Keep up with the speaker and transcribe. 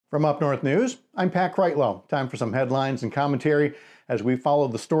From Up North News, I'm Pat Kreitlow. Time for some headlines and commentary as we follow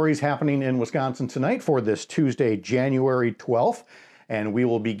the stories happening in Wisconsin tonight for this Tuesday, January 12th. And we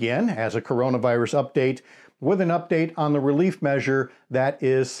will begin as a coronavirus update with an update on the relief measure that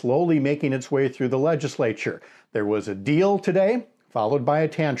is slowly making its way through the legislature. There was a deal today, followed by a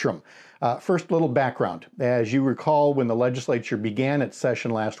tantrum. First, a little background. As you recall, when the legislature began its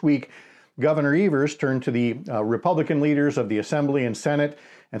session last week, Governor Evers turned to the Republican leaders of the Assembly and Senate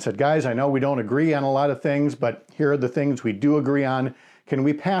and said, guys, I know we don't agree on a lot of things, but here are the things we do agree on. Can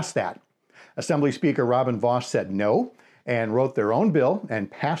we pass that? Assembly Speaker Robin Vos said no and wrote their own bill and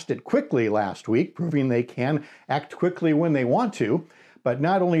passed it quickly last week, proving they can act quickly when they want to. But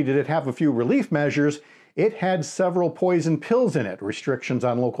not only did it have a few relief measures, it had several poison pills in it, restrictions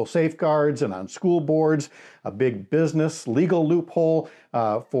on local safeguards and on school boards, a big business legal loophole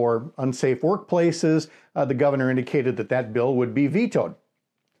for unsafe workplaces. The governor indicated that that bill would be vetoed.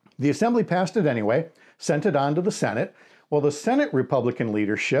 The Assembly passed it anyway, sent it on to the Senate. Well, the Senate Republican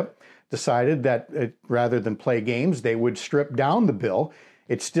leadership decided that rather than play games, they would strip down the bill.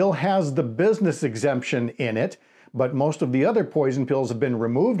 It still has the business exemption in it, but most of the other poison pills have been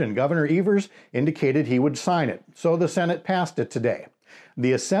removed, and Governor Evers indicated he would sign it. So the Senate passed it today.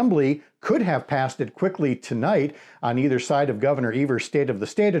 The Assembly could have passed it quickly tonight on either side of Governor Evers' State of the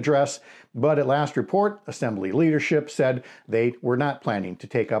State address, but at last report, Assembly leadership said they were not planning to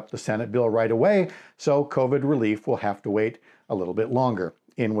take up the Senate bill right away, so COVID relief will have to wait a little bit longer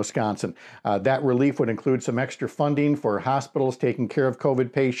in Wisconsin. That relief would include some extra funding for hospitals taking care of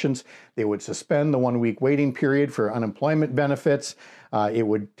COVID patients. They would suspend the 1-week waiting period for unemployment benefits. It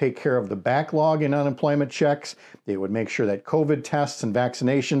would take care of the backlog in unemployment checks. It would make sure that COVID tests and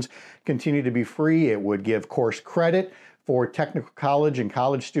vaccinations continue to be free. It would give course credit for technical college and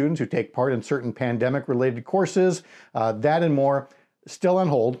college students who take part in certain pandemic-related courses. That and more still on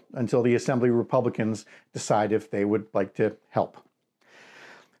hold until the Assembly Republicans decide if they would like to help.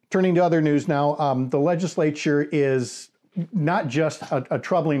 Turning to other news now, the legislature is not just a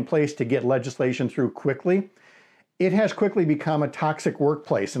troubling place to get legislation through quickly. It has quickly become a toxic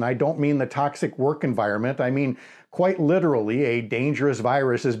workplace, and I don't mean the toxic work environment. I mean, quite literally, a dangerous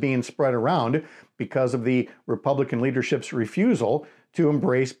virus is being spread around because of the Republican leadership's refusal to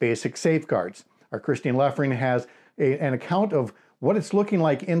embrace basic safeguards. Our Christine Leffering has an account of what it's looking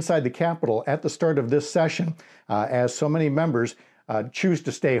like inside the Capitol at the start of this session, as so many members choose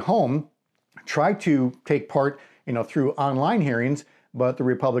to stay home, try to take part, through online hearings, but the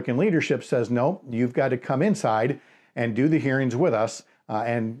Republican leadership says, no, you've got to come inside and do the hearings with us,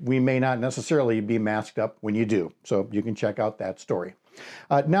 and we may not necessarily be masked up when you do. So you can check out that story.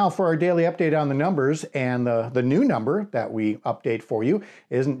 Now for our daily update on the numbers, and the new number that we update for you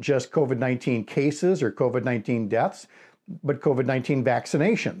isn't just COVID-19 cases or COVID-19 deaths, but COVID-19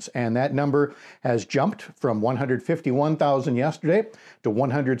 vaccinations. And that number has jumped from 151,000 yesterday to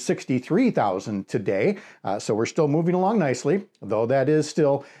 163,000 today. So we're still moving along nicely, though that is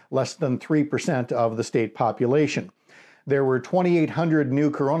still less than 3% of the state population. There were 2,800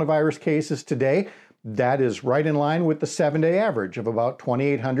 new coronavirus cases today. That is right in line with the 7-day average of about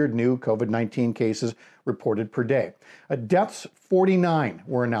 2,800 new COVID-19 cases reported per day. Deaths, 49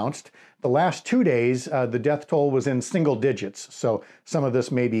 were announced. The last 2 days, the death toll was in single digits, so some of this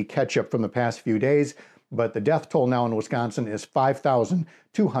may be catch-up from the past few days, but the death toll now in Wisconsin is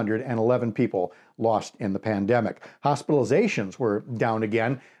 5,211 people lost in the pandemic. Hospitalizations were down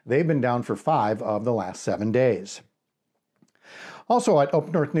again. They've been down for 5 of the last 7 days. Also at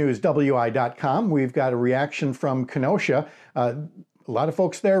UpNorthNewsWI.com, we've got a reaction from Kenosha. A lot of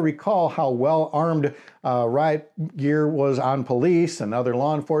folks there recall how well-armed riot gear was on police and other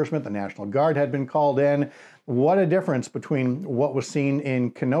law enforcement. The National Guard had been called in. What a difference between what was seen in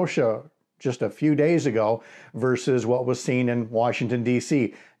Kenosha just a few days ago versus what was seen in Washington,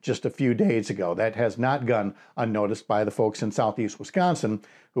 D.C. just a few days ago. That has not gone unnoticed by the folks in southeast Wisconsin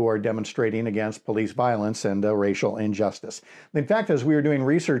who are demonstrating against police violence and racial injustice. In fact, as we were doing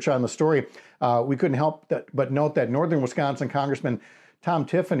research on the story, we couldn't help but note that northern Wisconsin Congressman Tom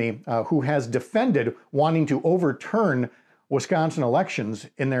Tiffany, who has defended wanting to overturn Wisconsin elections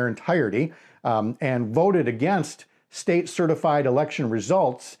in their entirety and voted against state certified election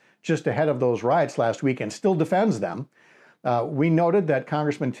results just ahead of those riots last week and still defends them. We noted that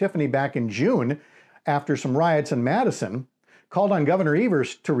Congressman Tiffany back in June, after some riots in Madison, called on Governor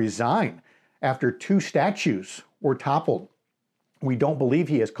Evers to resign after 2 statues were toppled. We don't believe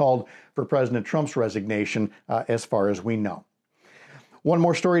he has called for President Trump's resignation as far as we know. One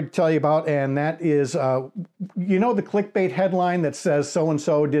more story to tell you about, and that is, the clickbait headline that says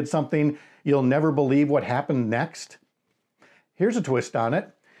so-and-so did something, you'll never believe what happened next? Here's a twist on it.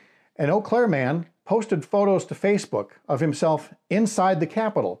 An Eau Claire man posted photos to Facebook of himself inside the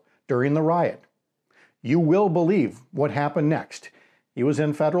Capitol during the riot. You will believe what happened next. He was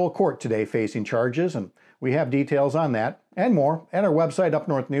in federal court today facing charges, and we have details on that and more at our website,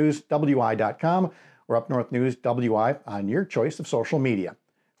 upnorthnewswi.com, or Up North News WI on your choice of social media.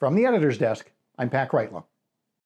 From the editor's desk, I'm Pat Kreitlow.